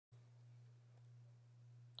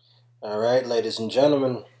Alright, ladies and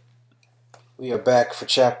gentlemen, we are back for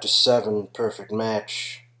Chapter 7, Perfect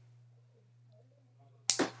Match.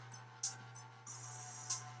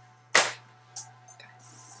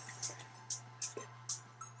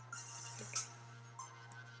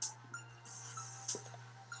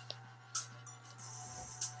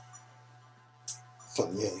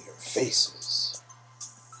 Familiar faces.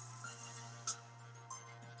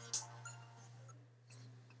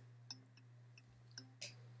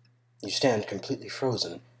 You stand completely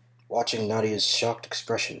frozen, watching Nadia's shocked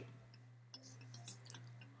expression.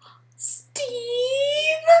 Steve!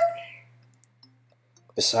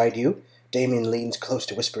 Beside you, Damien leans close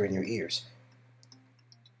to whisper in your ears.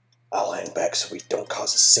 I'll hang back so we don't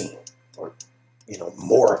cause a scene, or,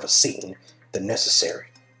 more of a scene than necessary.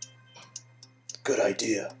 Good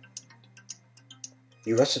idea.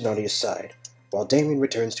 You rush to Nadia's side, while Damien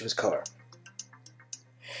returns to his car.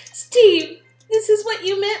 Steve, this is what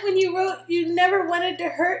you meant when you wrote you never wanted to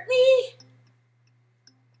hurt me?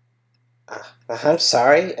 I'm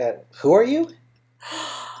sorry, who are you?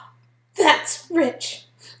 That's rich.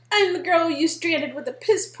 I'm the girl you stranded with a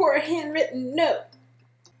piss-poor handwritten note.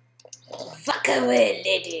 Fuck away,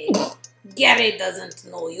 lady. Gary doesn't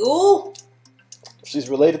know you. She's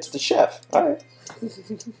related to the chef. Alright.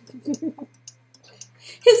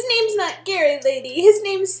 His name's not Gary, lady. His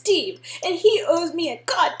name's Steve, and he owes me a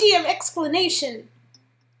goddamn explanation.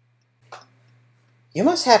 You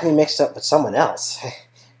must have me mixed up with someone else.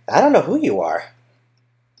 I don't know who you are.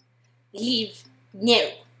 Leave.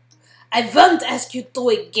 No. I won't ask you to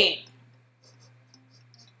again.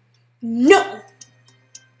 No.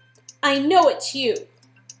 I know it's you.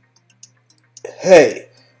 Hey,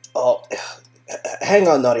 hang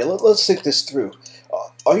on, Nadia. Let's think this through.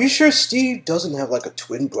 Are you sure Steve doesn't have like a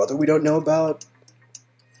twin brother we don't know about?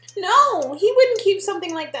 No, he wouldn't keep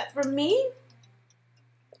something like that from me.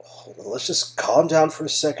 Let's just calm down for a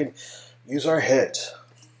second. Use our heads.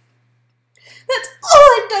 That's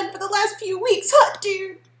all I've done for the last few weeks, hot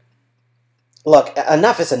dude. Look,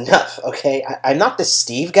 enough is enough, okay? I'm not this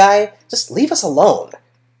Steve guy. Just leave us alone.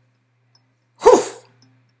 Whew.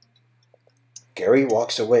 Gary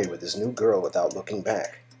walks away with his new girl without looking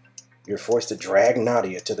back. You're forced to drag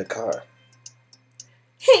Nadia to the car.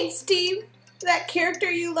 Hey, Steve, that character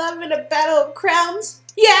you love in A Battle of Crowns?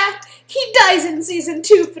 Yeah, he dies in Season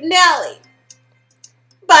 2 finale.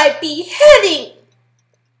 By beheading!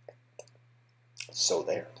 So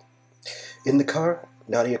there. In the car,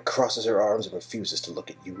 Nadia crosses her arms and refuses to look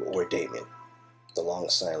at you or Damien. The long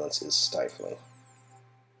silence is stifling.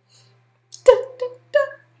 Dun, dun, dun.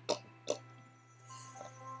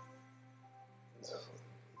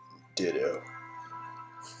 Ditto.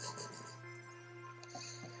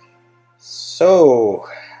 So,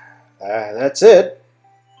 that's it.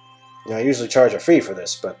 I usually charge a fee for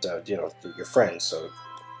this, but, you're friends, so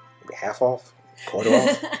maybe half off? Quarter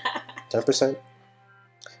off? 10%?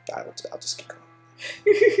 I'll just keep going.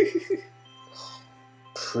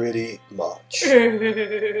 Pretty much.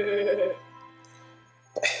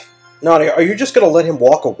 Nadia, are you just going to let him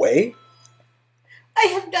walk away? I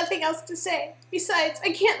have nothing else to say. Besides,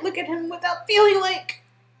 I can't look at him without feeling like...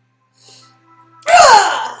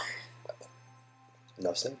 Ah!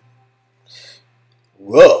 Enough said.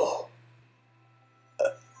 Whoa.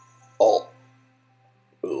 Oh.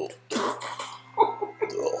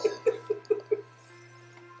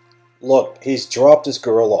 Look, he's dropped his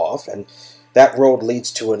girl off, and that road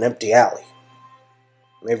leads to an empty alley.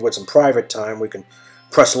 Maybe with some private time we can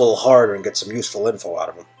press a little harder and get some useful info out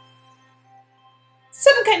of him.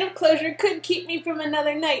 Some kind of closure could keep me from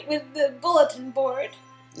another night with the bulletin board.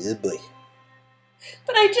 Yeah, boy.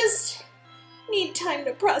 But I just need time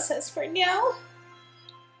to process for now.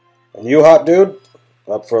 And you, hot dude?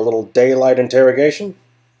 Up for a little daylight interrogation?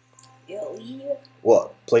 Yo, yeah.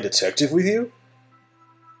 What, play detective with you?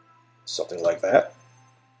 Something like that?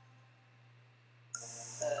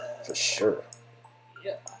 For sure.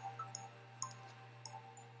 Yeah.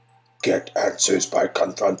 Get answers by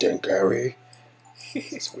confronting Gary.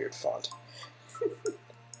 It's weird font.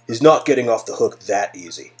 He's not getting off the hook that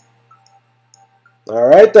easy.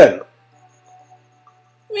 Alright then.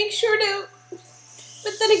 Make sure to...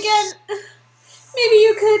 But then again, maybe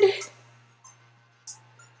you could...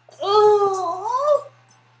 Oh.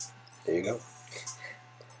 There you go.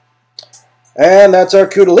 And that's our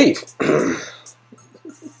cue to leave.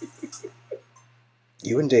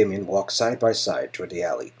 You and Damien walk side by side toward the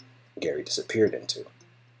alley Gary disappeared into.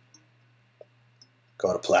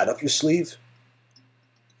 Got a plan up your sleeve?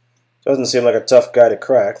 Doesn't seem like a tough guy to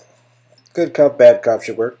crack. Good cop, bad cop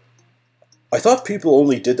should work. I thought people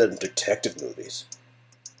only did that in detective movies.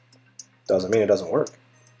 Doesn't mean it doesn't work.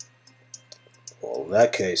 Well, in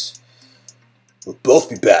that case, we'll both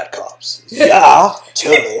be bad cops. Yeah,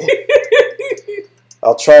 totally.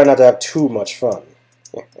 I'll try not to have too much fun.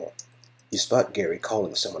 You spot Gary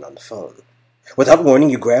calling someone on the phone. Without warning,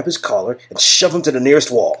 you grab his collar and shove him to the nearest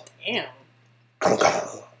wall. Damn.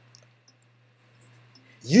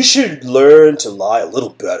 You should learn to lie a little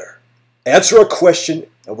better. Answer a question,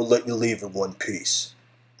 and we'll let you leave in one piece.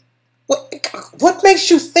 What makes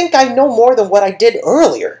you think I know more than what I did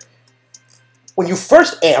earlier? When you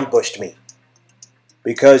first ambushed me?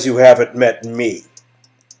 Because you haven't met me.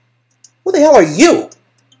 Who the hell are you?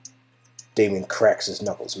 Damien cracks his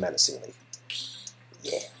knuckles menacingly.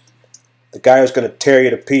 Yeah. The guy who's going to tear you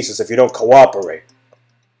to pieces if you don't cooperate.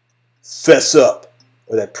 Fess up,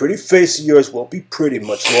 or that pretty face of yours won't be pretty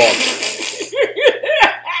much longer.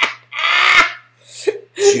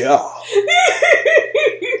 Yeah.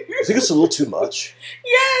 I think it's a little too much.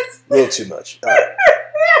 Yes. A little too much. All right.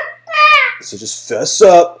 So just fess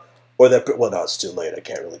up, or that. Well, no, it's too late. I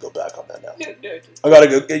can't really go back on that now. No. I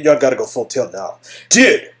gotta go full tilt now,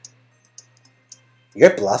 dude.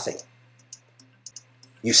 You're bluffing.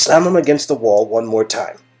 You slam him against the wall one more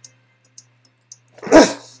time.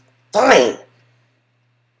 Fine.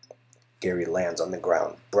 Gary lands on the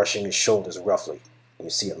ground, brushing his shoulders roughly, and you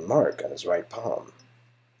see a mark on his right palm.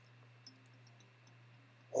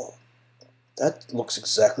 Oh, that looks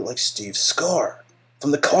exactly like Steve's scar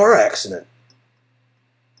from the car accident.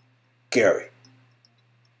 Gary,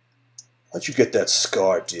 how'd you get that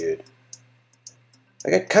scar, dude?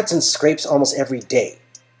 I get cuts and scrapes almost every day.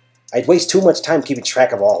 I'd waste too much time keeping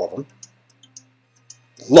track of all of them.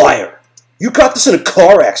 Liar! You got this in a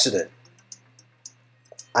car accident.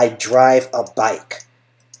 I drive a bike.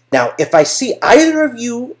 Now, if I see either of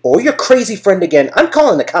you or your crazy friend again, I'm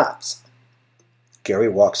calling the cops. Gary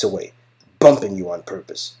walks away, bumping you on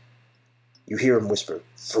purpose. You hear him whisper,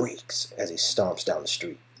 "Freaks," as he stomps down the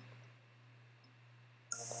street.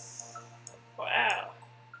 Wow.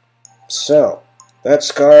 So, that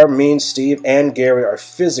scar means Steve and Gary are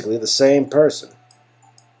physically the same person.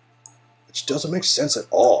 Which doesn't make sense at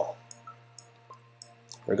all.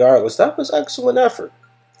 Regardless, that was excellent effort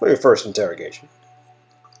for your first interrogation.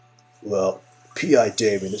 Well, P.I.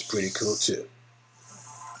 Damien is pretty cool too.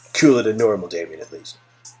 Cooler than normal Damien, at least.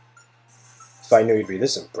 If I knew you'd be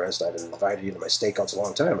this impressed, I'd have invited you to my stakeouts a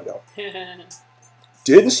long time ago.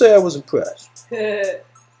 Didn't say I was impressed.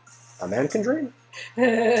 A man can dream.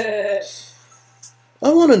 I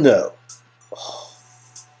want to know,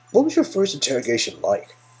 what was your first interrogation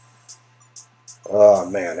like? Oh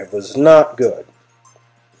man, it was not good.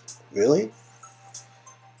 Really?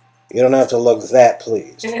 You don't have to look that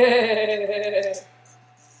pleased.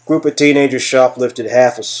 Group of teenagers shoplifted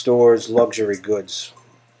half a store's luxury goods.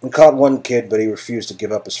 We caught one kid, but he refused to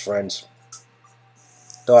give up his friends.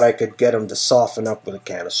 Thought I could get him to soften up with a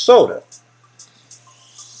can of soda.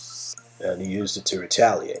 And he used it to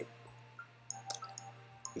retaliate.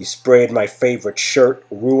 He sprayed my favorite shirt,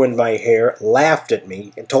 ruined my hair, laughed at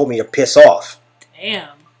me, and told me to piss off. Damn.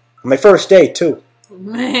 On my first day, too.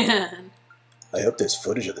 Man. I hope there's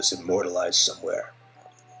footage of this immortalized somewhere.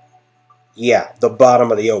 Yeah, the bottom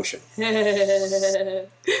of the ocean.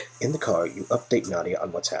 In the car, you update Nadia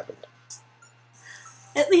on what's happened.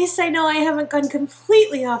 At least I know I haven't gone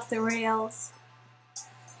completely off the rails.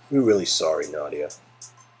 We're really sorry, Nadia.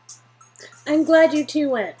 I'm glad you two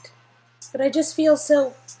went, but I just feel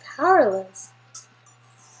so powerless.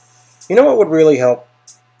 You know what would really help?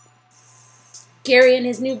 Gary and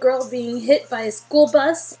his new girl being hit by a school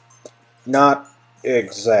bus? Not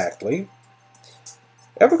exactly.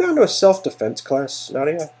 Ever gone to a self-defense class,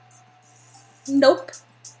 Nadia? Nope.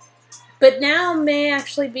 But now may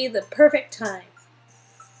actually be the perfect time.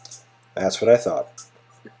 That's what I thought.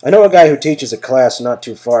 I know a guy who teaches a class not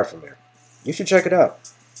too far from here. You should check it out.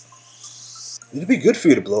 It'd be good for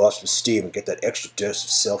you to blow off some steam and get that extra dose of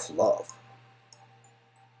self-love.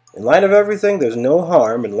 In light of everything, there's no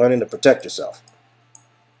harm in learning to protect yourself.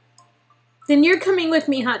 Then you're coming with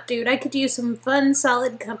me, hot dude. I could use some fun,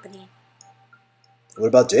 solid company. What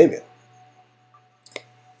about Damien?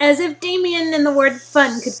 As if Damien and the word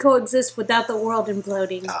fun could coexist without the world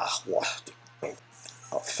imploding. Ah, what?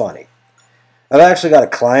 Oh, funny. I've actually got a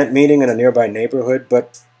client meeting in a nearby neighborhood,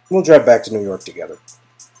 but we'll drive back to New York together.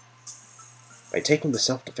 By taking the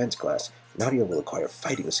self-defense class, Nadia will acquire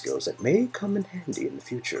fighting skills that may come in handy in the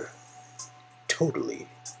future. Totally.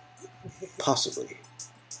 Possibly.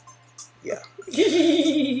 Yeah.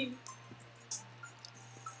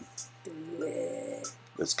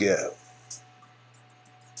 Let's go.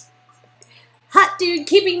 Hot dude,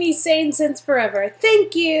 keeping me sane since forever.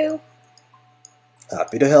 Thank you.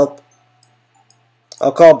 Happy to help.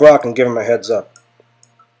 I'll call Brock and give him a heads up.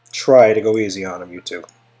 Try to go easy on him, you two.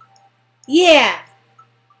 Yeah.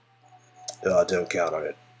 Don't count on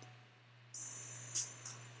it.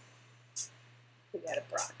 We got a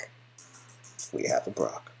Brock. We have a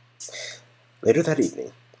Brock. Later that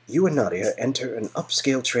evening, you and Nadia enter an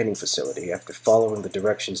upscale training facility after following the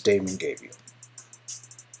directions Damien gave you.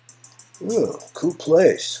 Ooh, cool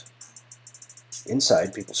place.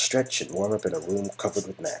 Inside, people stretch and warm up in a room covered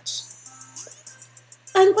with mats.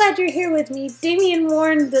 I'm glad you're here with me. Damien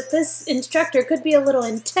warned that this instructor could be a little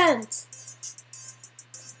intense.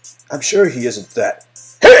 I'm sure he isn't that.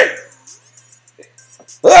 Hey!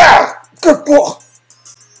 Ah! Good boy!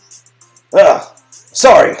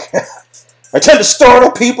 Sorry. I tend to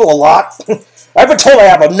startle people a lot. I've been told I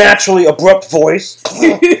have a naturally abrupt voice.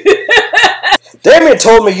 Damien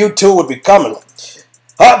told me you two would be coming.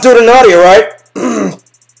 Hot dude and Nadia, right?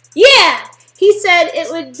 Yeah! He said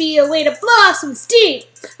it would be a way to blow off some steam.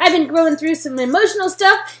 I've been going through some emotional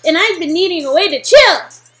stuff, and I've been needing a way to chill.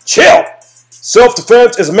 Chill!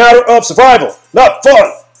 Self-defense is a matter of survival, not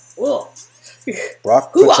fun. Whoa.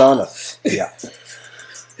 Brock puts on a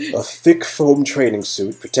thick foam training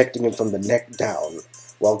suit, protecting him from the neck down,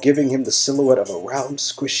 while giving him the silhouette of a round,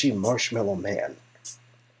 squishy marshmallow man.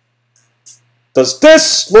 Does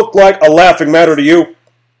this look like a laughing matter to you?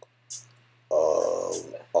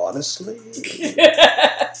 Honestly?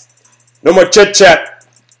 No more chit-chat.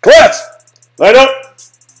 Class! Line up!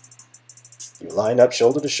 You line up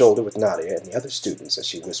shoulder to shoulder with Nadia and the other students as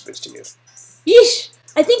she whispers to you. Yeesh!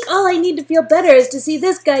 I think all I need to feel better is to see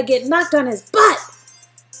this guy get knocked on his butt.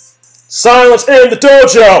 Silence in the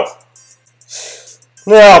dojo!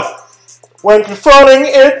 Now, when confronting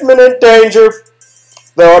imminent danger,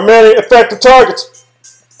 there are many effective targets.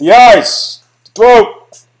 The eyes, the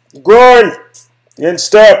throat, the groin, the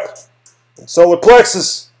instep, and solar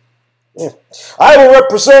plexus. Yeah. I will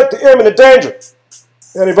represent the imminent danger.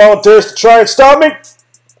 Any volunteers to try and stop me?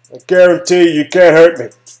 I guarantee you can't hurt me.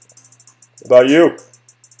 How about you?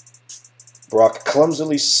 Brock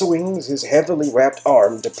clumsily swings his heavily wrapped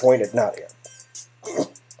arm to point at Nadia.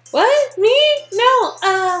 What? Me? No,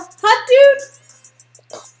 hot dude?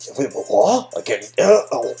 Wait, what? Again?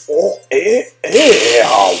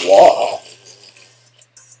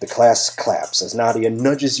 The class claps as Nadia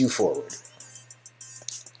nudges you forward.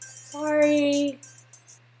 Sorry.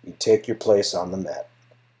 You take your place on the mat.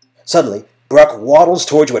 Suddenly, Brock waddles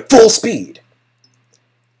towards you at full speed.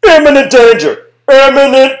 Imminent danger!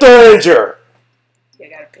 Imminent danger! You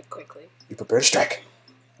gotta pick quickly. You prepare to strike.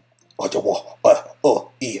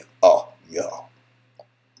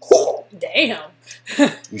 Damn.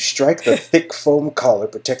 You strike the thick foam collar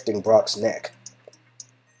protecting Brock's neck.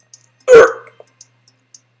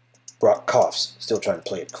 Brock coughs, still trying to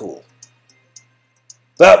play it cool.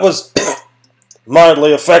 That was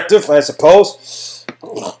mildly effective, I suppose.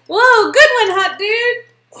 Whoa, good one, hot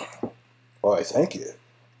dude. Why, thank you.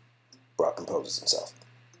 Brock composes himself.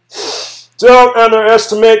 Don't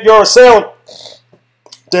underestimate your assailant.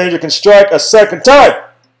 Danger can strike a second time.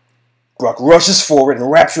 Brock rushes forward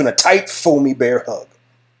and wraps you in a tight, foamy bear hug.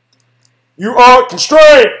 You are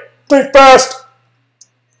constrained. Think fast.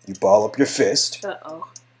 You ball up your fist. Uh-oh.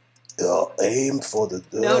 Aim for the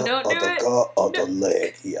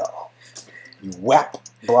leg. Yeah. You whap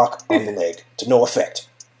Brock on the leg to no effect.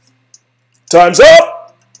 Time's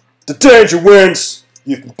up. The danger wins.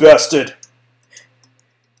 You've been bested.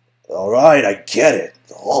 All right, I get it.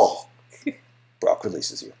 Oh. Brock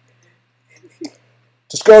releases you.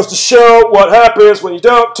 Just goes to show what happens when you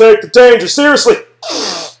don't take the danger seriously.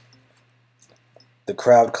 The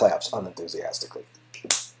crowd claps unenthusiastically.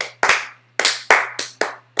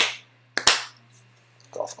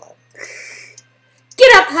 Golf clap.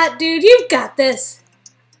 Get up, hot dude. You've got this.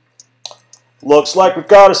 Looks like we've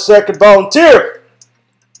got a second volunteer.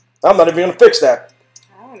 I'm not even going to fix that.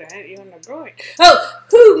 I want to hit you on the groin. Oh,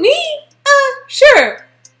 who, me? Sure.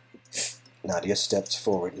 Nadia steps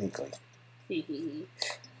forward meekly.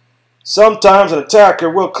 Sometimes an attacker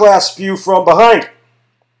will clasp you from behind.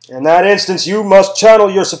 In that instance, you must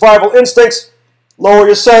channel your survival instincts, lower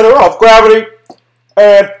your center of gravity,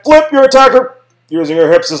 and flip your attacker using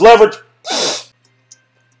your hips as leverage.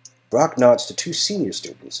 Brock nods to two senior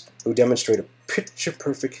students who demonstrate a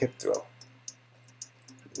picture-perfect hip throw.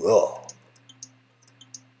 Whoa.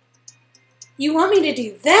 You want me to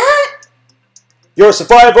do that? Your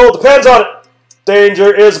survival depends on it.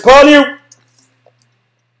 Danger is upon you.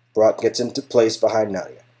 Brock gets into place behind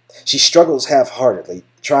Nadia. She struggles half-heartedly,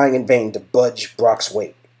 trying in vain to budge Brock's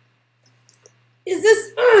weight. Is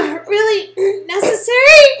this really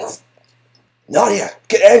necessary? Nadia,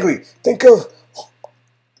 get angry. Think of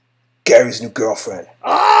Gary's new girlfriend.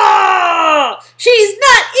 Ah! Oh, she's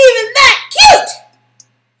not even that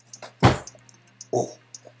cute! Oh,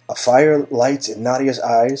 a fire lights in Nadia's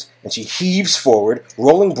eyes, and she heaves forward,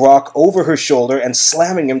 rolling Brock over her shoulder and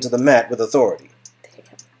slamming him to the mat with authority.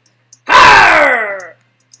 Arr!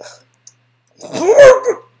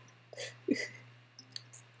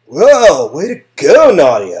 Whoa, way to go,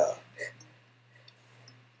 Nadia!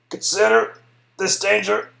 Consider this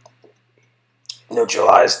danger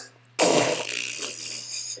neutralized.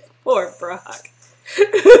 Poor Brock.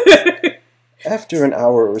 After an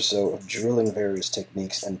hour or so of drilling various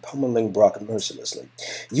techniques and pummeling Brock mercilessly,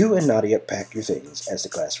 you and Nadia pack your things as the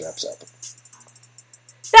class wraps up.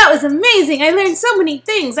 That was amazing! I learned so many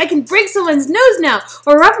things. I can break someone's nose now,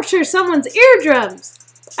 or rupture someone's eardrums.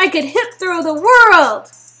 I could hip throw the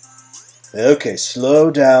world. Okay,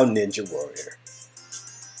 slow down, Ninja Warrior.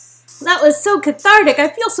 That was so cathartic. I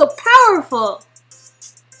feel so powerful.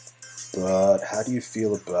 But how do you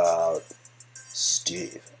feel about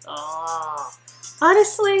Steve? Oh,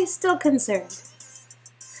 honestly, still concerned.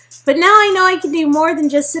 But now I know I can do more than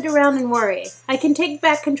just sit around and worry. I can take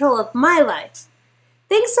back control of my life.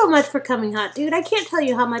 Thanks so much for coming, Hot Dude. I can't tell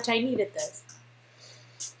you how much I needed this.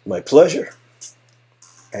 My pleasure.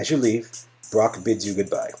 As you leave, Brock bids you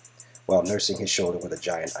goodbye, while nursing his shoulder with a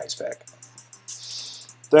giant ice pack.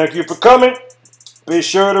 Thank you for coming. Be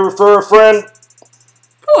sure to refer a friend.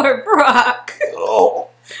 Poor Brock. Oh.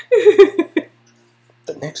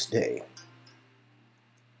 The next day.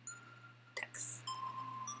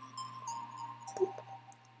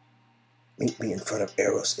 Meet me in front of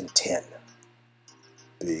Eros in 10.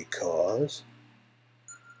 Because?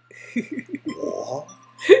 What?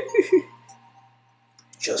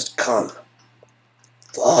 Just come.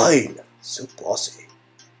 Fine. So bossy.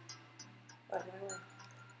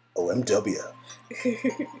 OMW.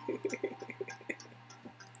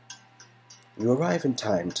 You arrive in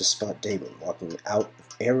time to spot Damon walking out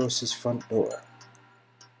of Eros' front door.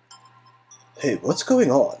 Hey, what's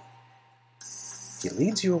going on? He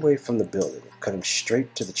leads you away from the building, cutting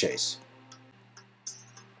straight to the chase.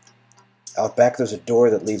 Out back there's a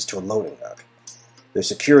door that leads to a loading dock. There's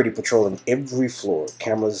security patrolling every floor,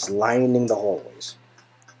 cameras lining the hallways.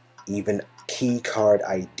 Even key card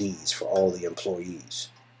IDs for all the employees.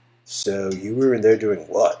 So you were in there doing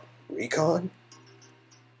what? Recon?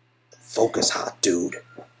 Focus, Hot Dude.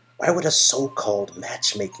 Why would a so-called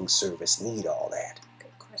matchmaking service need all that?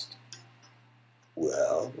 Good question.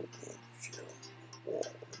 Well,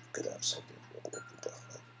 could have something.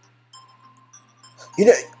 You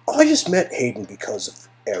know, I just met Hayden because of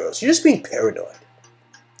Eros. You're just being paranoid.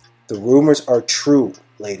 The rumors are true,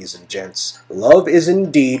 ladies and gents. Love is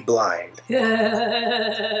indeed blind.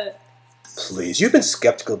 Please, you've been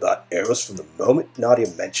skeptical about Eros from the moment Nadia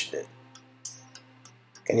mentioned it.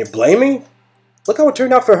 Can you blame me? Look how it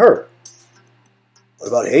turned out for her. What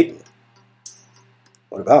about Hayden?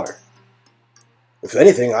 What about her? If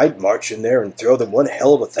anything, I'd march in there and throw them one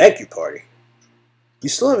hell of a thank you party. You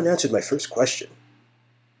still haven't answered my first question.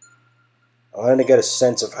 I wanted to get a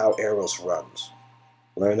sense of how Eros runs.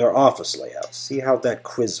 Learn their office layout. See how that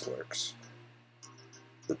quiz works.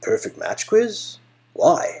 The perfect match quiz?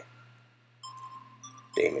 Why?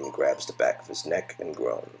 Damon grabs the back of his neck and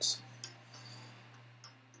groans.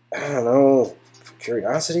 I don't know. For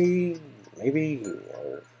curiosity? Maybe?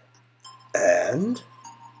 And?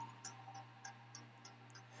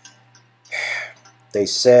 They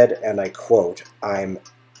said, and I quote, I'm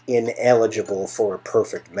ineligible for a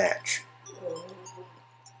perfect match.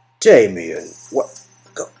 Damien, what?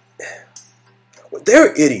 Go.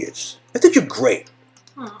 They're idiots. I think you're great.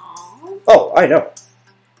 Aww. Oh, I know.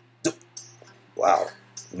 Wow.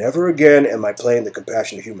 Never again am I playing the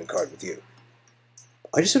compassionate human card with you.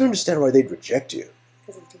 I just don't understand why they'd reject you.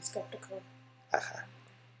 Because I'm too skeptical.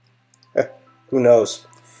 Who knows?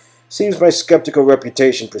 Seems my skeptical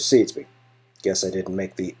reputation precedes me. Guess I didn't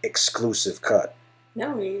make the exclusive cut.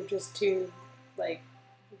 No, you're just too,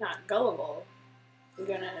 not gullible. I'm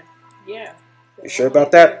gonna, yeah. You sure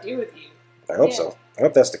about that? Do with you. I hope so. I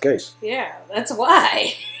hope that's the case. Yeah, that's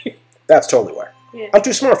why. That's totally why. Yeah. I'm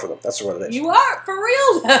too smart for them. That's what it is. You are, for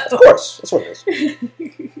real, though. Of course. That's what it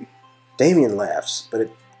is. Damien laughs, but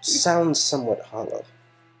it sounds somewhat hollow.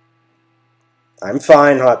 I'm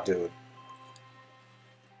fine, Hot Dude.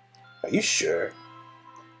 Are you sure?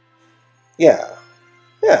 Yeah.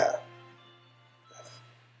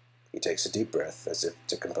 He takes a deep breath as if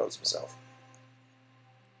to compose himself.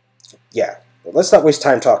 Yeah, but let's not waste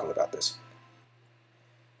time talking about this.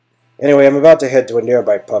 Anyway, I'm about to head to a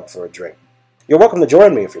nearby pub for a drink. You're welcome to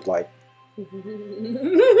join me if you'd like.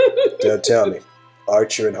 Don't tell me.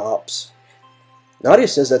 Archer and Hops. Nadia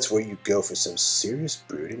says that's where you go for some serious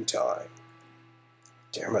brooding time.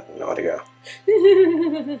 Damn it, Nadia.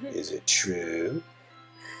 Is it true?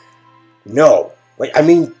 No. Wait, I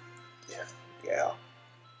mean... Yeah.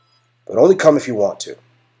 But only come if you want to.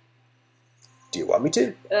 Do you want me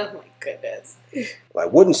to? Oh my goodness. Well, I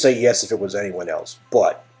wouldn't say yes if it was anyone else,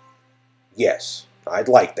 but... Yes, I'd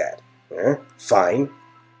like that. Fine.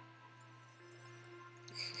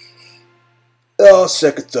 Oh,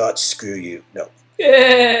 second thought, screw you. No.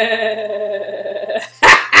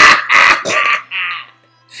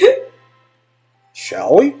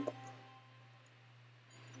 Shall we?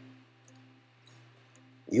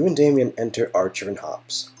 You and Damien enter Archer and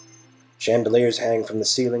Hops. Chandeliers hang from the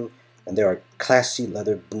ceiling, and there are classy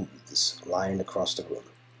leather booths lined across the room.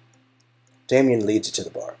 Damien leads you to the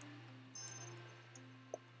bar.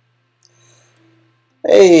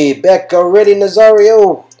 Hey, back already,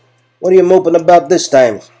 Nazario? What are you moping about this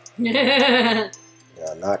time?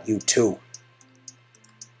 Not you too.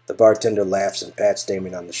 The bartender laughs and pats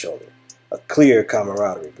Damien on the shoulder. A clear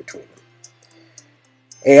camaraderie between them.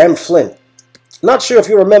 Hey, I'm Flynn. Not sure if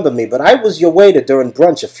you remember me, but I was your waiter during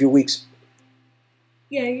brunch a few weeks...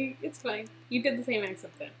 Yeah, it's fine. You did the same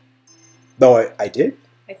accent then. No, I did?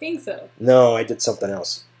 I think so. No, I did something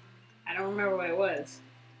else. I don't remember what it was.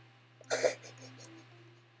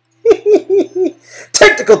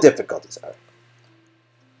 Technical difficulties.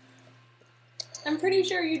 I'm pretty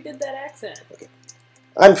sure you did that accent. Okay.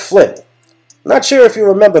 I'm Flynn. Not sure if you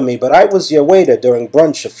remember me, but I was your waiter during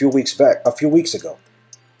brunch a few weeks ago.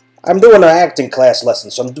 I'm doing an acting class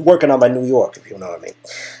lesson, so I'm working on my New York, if you know what I mean.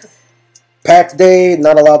 Packed day,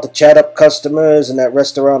 not allowed to chat up customers in that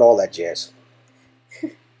restaurant, all that jazz.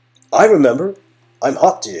 I remember. I'm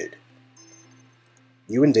hot, dude.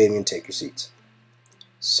 You and Damien take your seats.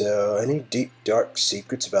 So, any deep, dark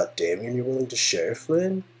secrets about Damien you're willing to share,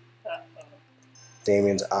 Flynn? Uh-oh.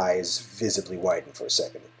 Damien's eyes visibly widen for a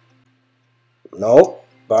second. No,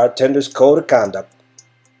 bartender's code of conduct.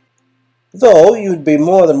 Though you'd be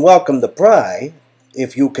more than welcome to pry,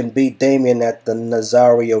 if you can beat Damien at the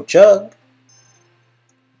Nazario Chug.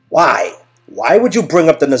 Why? Why would you bring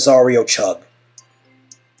up the Nazario Chug?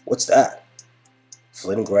 What's that?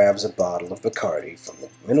 Flynn grabs a bottle of Bacardi from the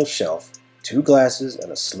middle shelf, 2 glasses,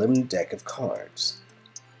 and a slim deck of cards.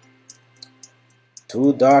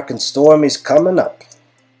 Too dark and stormy's coming up.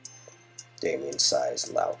 Damien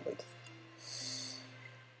sighs loudly.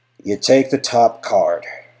 You take the top card.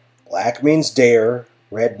 Black means dare,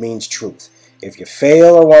 red means truth. If you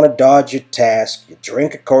fail or want to dodge your task, you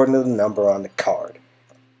drink according to the number on the card.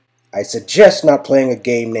 I suggest not playing a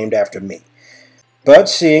game named after me, but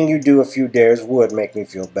seeing you do a few dares would make me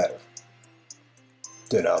feel better.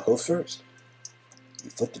 Then I'll go first.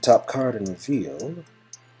 You flip the top card and reveal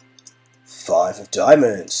 5 of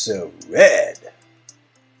diamonds, so red.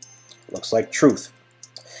 Looks like truth.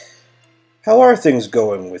 How are things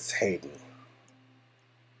going with Hayden?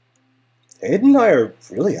 Hayden and I are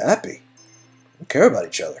really happy. We care about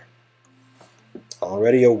each other.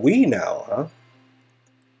 Already a we now, huh?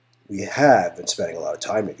 We have been spending a lot of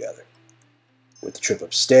time together. With the trip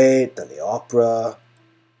upstate, then the opera.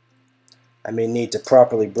 I may need to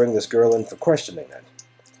properly bring this girl in for questioning then.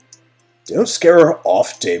 Don't scare her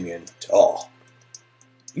off, Damien. Oh,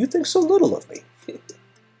 you think so little of me.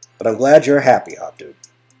 But I'm glad you're happy, Hop Dude.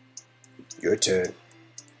 Your turn.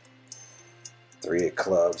 3 of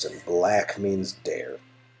clubs, and black means dare.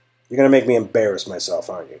 You're gonna make me embarrass myself,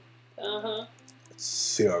 aren't you? Uh-huh.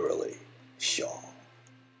 Thoroughly, sure.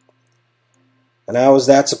 And how is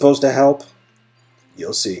that supposed to help?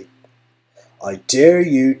 You'll see. I dare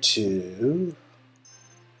you to...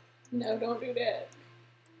 No, don't do that.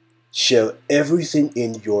 Show everything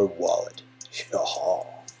in your wallet.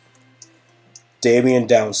 Damien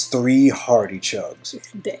downs 3 hearty chugs.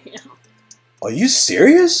 Damn. Are you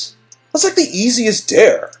serious? That's like the easiest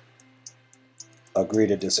dare. Agree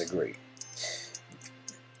to disagree.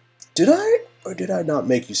 Did I or did I not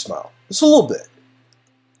make you smile? Just a little bit.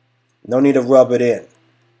 No need to rub it in.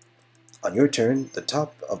 On your turn, the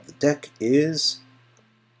top of the deck is...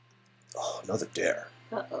 Oh, another dare.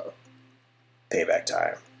 Uh-oh. Payback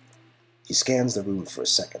time. He scans the room for a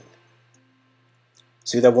second.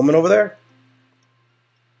 See that woman over there?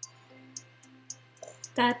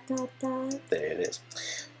 Da, da, da. There it is.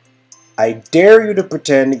 I dare you to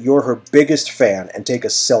pretend you're her biggest fan and take a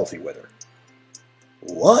selfie with her.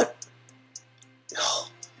 What? Oh,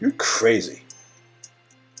 you're crazy.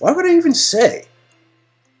 Why would I even say?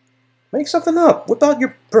 Make something up. Whip out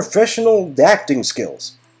your professional acting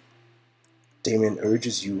skills. Damien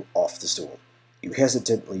urges you off the stool. You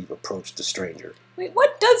hesitantly approach the stranger. Wait,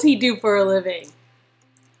 what does he do for a living?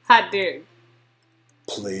 Hot dude.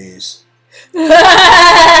 Please.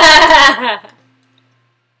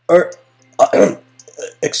 Or,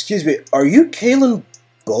 excuse me, are you Kalen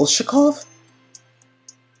Bolshakov?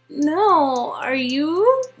 No, are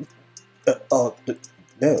you?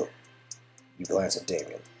 No. You glance at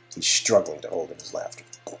Damien. He's struggling to hold in his laughter.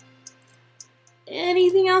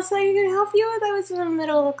 Anything else I can help you with? I was in the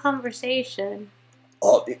middle of a conversation.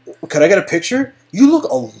 Could I get a picture? You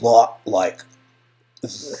look a lot like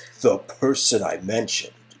the person I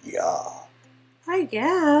mentioned. Yeah. I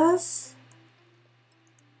guess.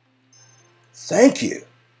 Thank you.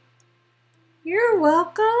 You're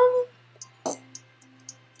welcome.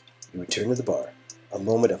 You return to the bar, a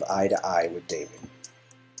moment of eye to eye with Damien.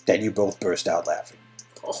 Then you both burst out laughing.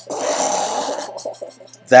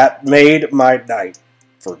 That made my night,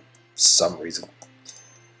 for some reason.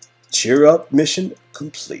 Cheer up, mission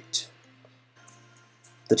complete.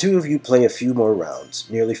 The two of you play a few more rounds,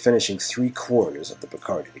 nearly finishing 3/4 of the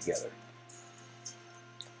Bacardi together.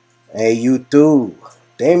 Hey, you two.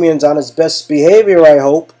 Damien's on his best behavior, I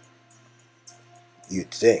hope.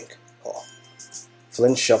 You'd think. Oh.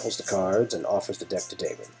 Flynn shuffles the cards and offers the deck to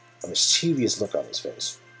Damien, a mischievous look on his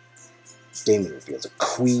face. Damien reveals a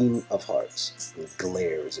queen of hearts and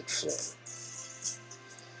glares at Flynn.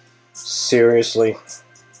 Seriously?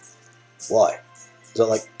 Why? Is that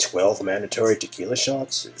like 12 mandatory tequila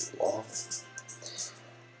shots? Law?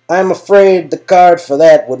 I'm afraid the card for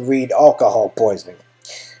that would read alcohol poisoning.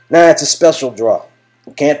 Nah, it's a special draw.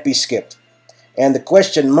 It can't be skipped. And the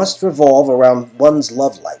question must revolve around one's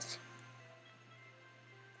love life.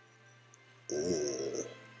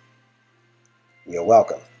 You're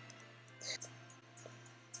welcome.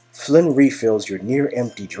 Flynn refills your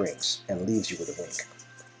near-empty drinks and leaves you with a wink.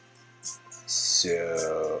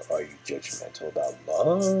 So, are you judgmental about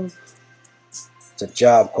love? It's a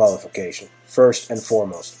job qualification, first and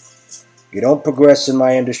foremost. You don't progress in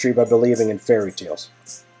my industry by believing in fairy tales,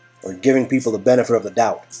 or giving people the benefit of the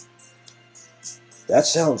doubt. That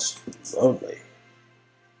sounds lonely.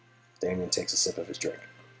 Damien takes a sip of his drink.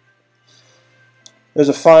 There's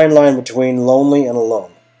a fine line between lonely and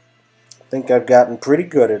alone. I think I've gotten pretty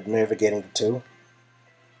good at navigating the two.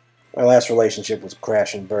 My last relationship was a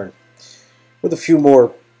crash and burn, with a few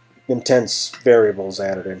more intense variables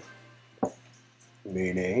added in.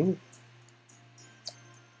 Meaning?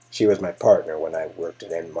 She was my partner when I worked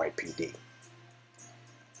at NYPD.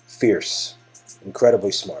 Fierce,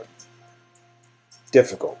 incredibly smart.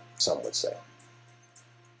 Difficult, some would say.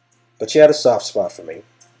 But she had a soft spot for me,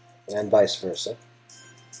 and vice versa.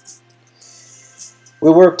 We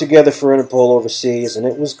worked together for Interpol overseas, and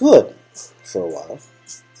it was good for a while.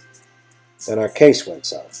 Then our case went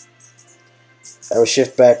south. I was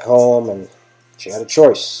shipped back home, and she had a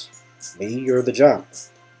choice. Me or the job.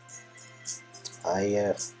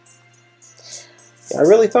 I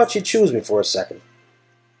really thought she'd choose me for a second.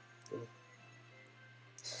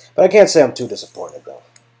 But I can't say I'm too disappointed, though.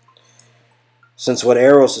 Since what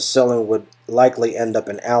Eros is selling would likely end up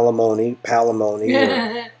in alimony, palimony,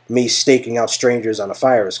 or me staking out strangers on a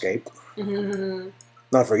fire escape.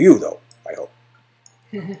 Not for you, though, I hope.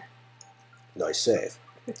 Nice save.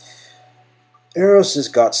 Eros has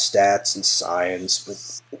got stats and science,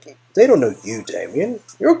 but they don't know you, Damien.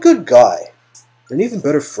 You're a good guy. You're an even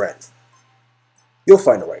better friend. You'll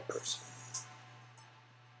find the right person.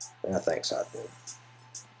 Thanks, Hot Moon.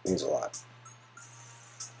 Means a lot.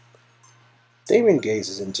 Damien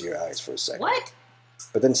gazes into your eyes for a second. What?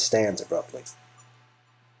 But then stands abruptly.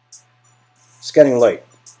 It's getting late.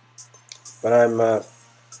 But I'm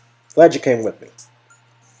glad you came with me.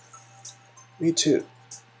 Me too.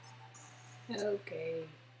 Okay.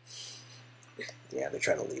 Yeah, they're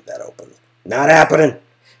trying to leave that open. Not happening!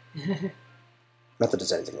 Not that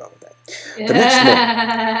there's anything wrong with that. The next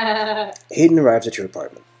morning, Hayden arrives at your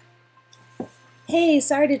apartment. Hey,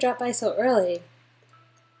 sorry to drop by so early.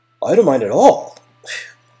 I don't mind at all.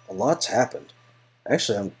 A lot's happened.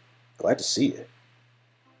 Actually, I'm glad to see you.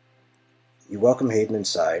 You welcome Hayden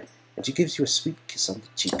inside, and she gives you a sweet kiss on the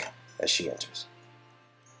cheek as she enters.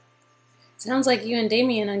 Sounds like you and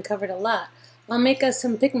Damien uncovered a lot. I'll make us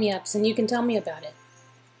some pick-me-ups and you can tell me about it.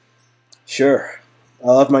 Sure.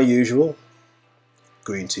 I'll have my usual.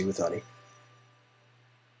 Green tea with honey.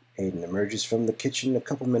 Hayden emerges from the kitchen a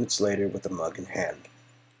couple minutes later with a mug in hand.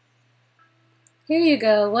 Here you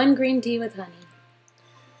go, 1 green tea with honey.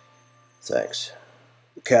 Thanks.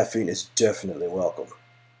 The caffeine is definitely welcome.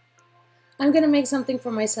 I'm gonna make something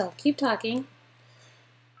for myself. Keep talking.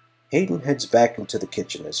 Hayden heads back into the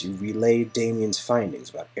kitchen as you relay Damien's findings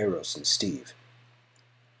about Eros and Steve.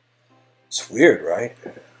 It's weird, right?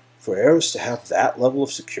 For Eros to have that level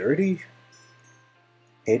of security?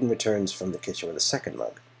 Hayden returns from the kitchen with a second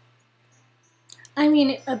mug. I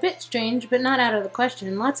mean, a bit strange, but not out of the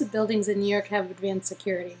question. Lots of buildings in New York have advanced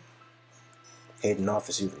security. Hayden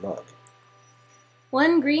offers you the mug.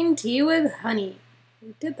 1 green tea with honey.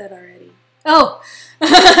 We did that already. Oh!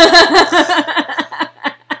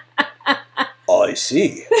 I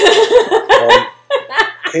see.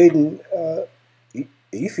 Hayden, are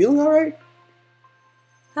you feeling alright?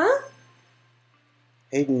 Huh?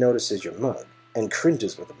 Hayden notices your mug and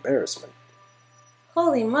cringes with embarrassment.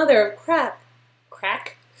 Holy mother of crap.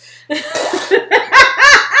 Crack?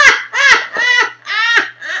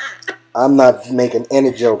 I'm not making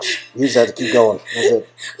any jokes. You just have to keep going. That's it.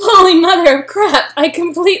 Holy mother of crap. I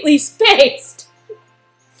completely spaced.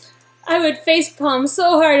 I would facepalm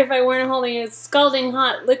so hard if I weren't holding a scalding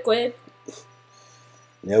hot liquid.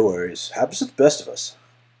 No worries. Happens to the best of us.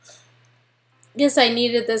 Guess I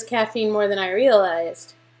needed this caffeine more than I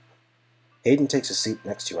realized. Hayden takes a seat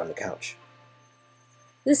next to you on the couch.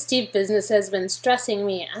 This Steve business has been stressing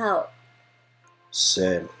me out.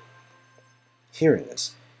 Same. Hearing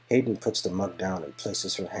this, Hayden puts the mug down and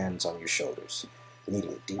places her hands on your shoulders,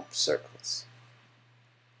 kneading deep circles.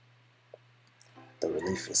 The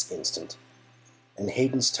relief is instant, and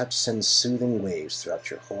Hayden's touch sends soothing waves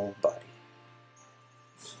throughout your whole body.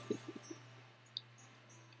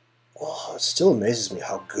 Oh, it still amazes me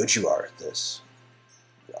how good you are at this.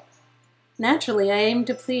 Yeah. Naturally, I aim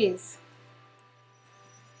to please.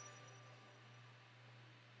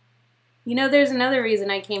 You know, there's another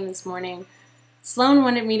reason I came this morning. Sloan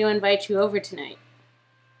wanted me to invite you over tonight.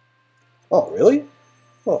 Oh, really?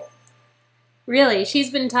 Oh. Really,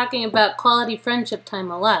 she's been talking about quality friendship time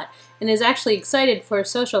a lot, and is actually excited for a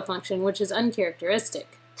social function, which is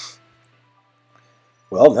uncharacteristic.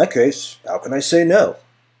 Well, in that case, how can I say no?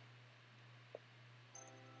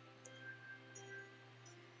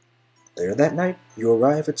 Later that night, you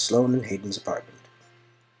arrive at Sloan and Hayden's apartment.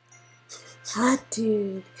 Hot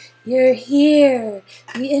dude, you're here.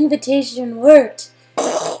 The invitation worked.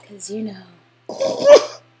 Because, you know,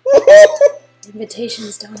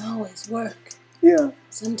 invitations don't always work. Yeah.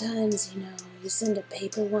 Sometimes, you know, you send a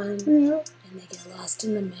paper one, Yeah. and they get lost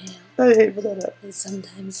in the mail. I hate when that happens. And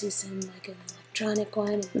sometimes you send, like, an electronic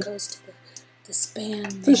one, and it goes to the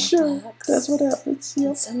spam For sure. mailbox. That's what happens. And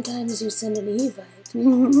Yep. sometimes you send an Evite.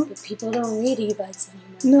 Mm-hmm. But people don't read Evites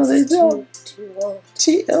anymore. No, they It's don't. Too old.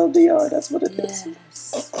 TLDR, that's what it is.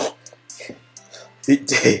 Yes.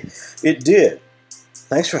 It did.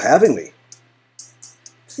 Thanks for having me.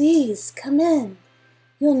 Please, come in.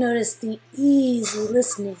 You'll notice the easy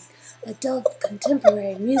listening, adult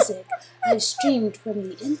contemporary music I've streamed from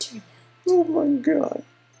the internet. Oh my god.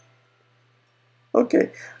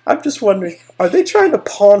 Okay, I'm just wondering, are they trying to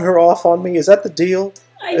pawn her off on me? Is that the deal?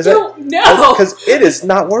 I don't know. Because it is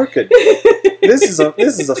not working. This is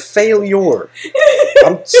a failure.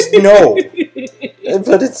 No.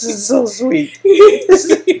 But it's so sweet.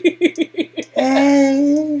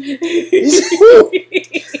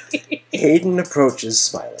 Hayden approaches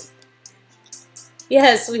smiling.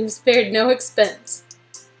 Yes, we've spared no expense.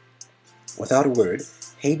 Without a word,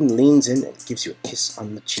 Hayden leans in and gives you a kiss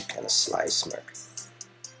on the cheek and a sly smirk.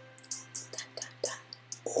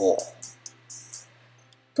 Oh.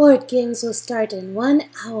 Board games will start in 1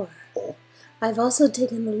 hour. Oh. I've also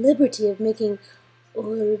taken the liberty of making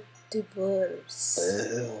hors d'oeuvres.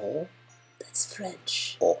 Oh. That's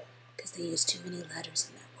French. Oh. Because they use too many letters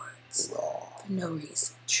in their words. Oh. For no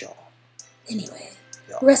reason. Sure. Anyway,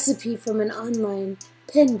 Yeah. recipe from an online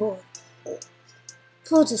pinboard. Oh.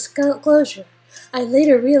 Full disclosure, I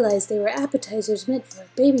later realized they were appetizers meant for a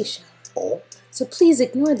baby shower. Oh. So please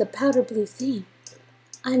ignore the powder blue theme.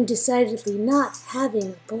 I'm decidedly not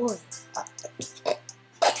having a boy.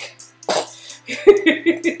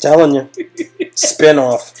 Telling you. Spin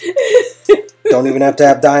off. Don't even have to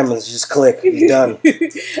have diamonds. Just click. You're done.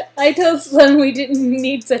 I told Sloan we didn't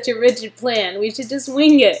need such a rigid plan. We should just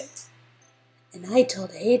wing it. And I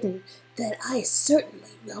told Hayden that I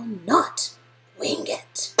certainly will not wing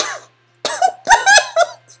it.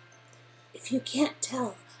 If you can't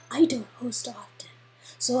tell, I don't host often,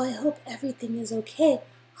 so I hope everything is okay,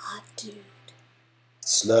 hot dude.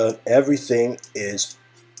 Sloan, everything is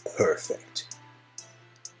perfect.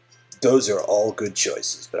 Those are all good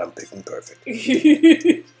choices, but I'm picking perfect.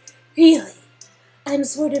 Really? I'm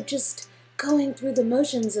sort of just going through the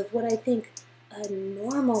motions of what I think a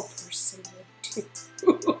normal person would do.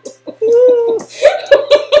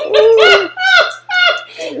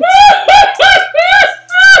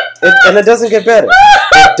 And it doesn't get better.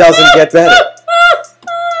 It doesn't get better.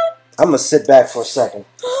 I'm going to sit back for a second.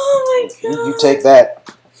 Oh my god. You take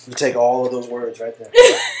that. You take all of those words right there.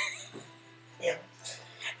 Yeah.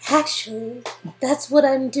 Actually, that's what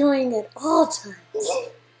I'm doing at all times.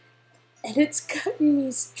 And it's gotten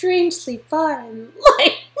me strangely far in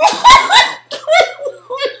life.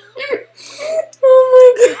 Oh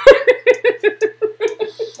my god.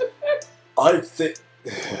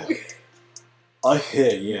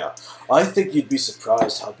 I think you'd be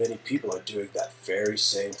surprised how many people are doing that very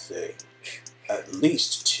same thing. At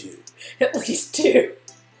least 2. At least 2.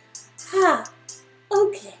 Ha.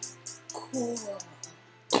 Okay. Cool.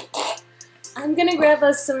 I'm gonna grab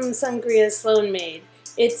us some sangria Sloan made.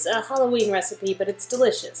 It's a Halloween recipe, but it's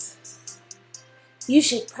delicious. You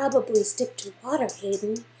should probably stick to water,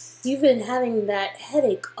 Hayden. You've been having that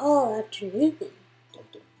headache all afternoon.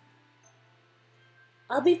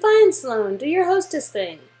 I'll be fine, Sloan. Do your hostess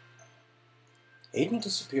thing. Hayden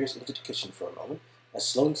disappears into the kitchen for a moment as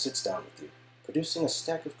Sloan sits down with you, producing a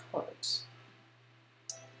stack of cards.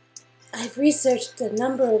 I've researched a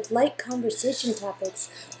number of light conversation topics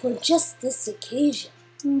for just this occasion.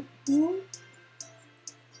 Mm-hmm.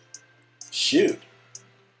 Shoot.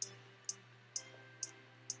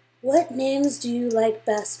 What names do you like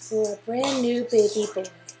best for a brand new baby boy?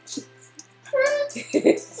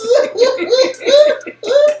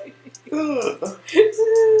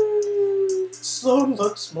 Sloan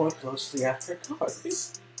looks more closely at her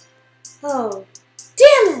cards. Oh,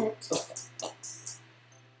 damn it!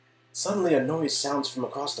 Suddenly a noise sounds from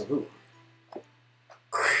across the room.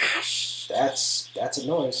 Crash! That's a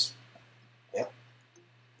noise. Yep.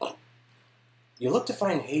 You look to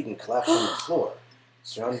find Hayden collapsed on the floor,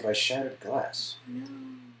 surrounded by shattered glass. No.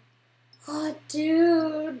 Oh,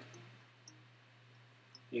 dude.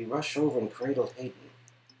 You rush over and cradle Hayden.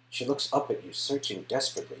 She looks up at you, searching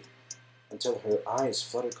desperately, until her eyes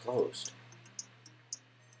flutter closed.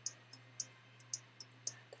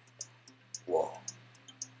 Whoa.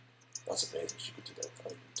 That's amazing. She could do that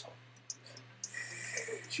without even talking.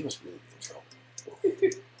 She must really be in trouble.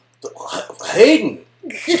 Hayden!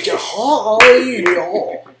 Good job.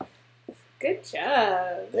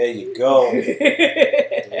 There you go.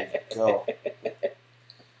 There you go.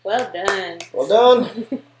 Well done. Well done.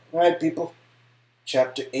 All right, people.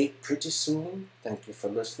 Chapter 8 pretty soon. Thank you for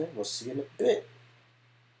listening. We'll see you in a bit.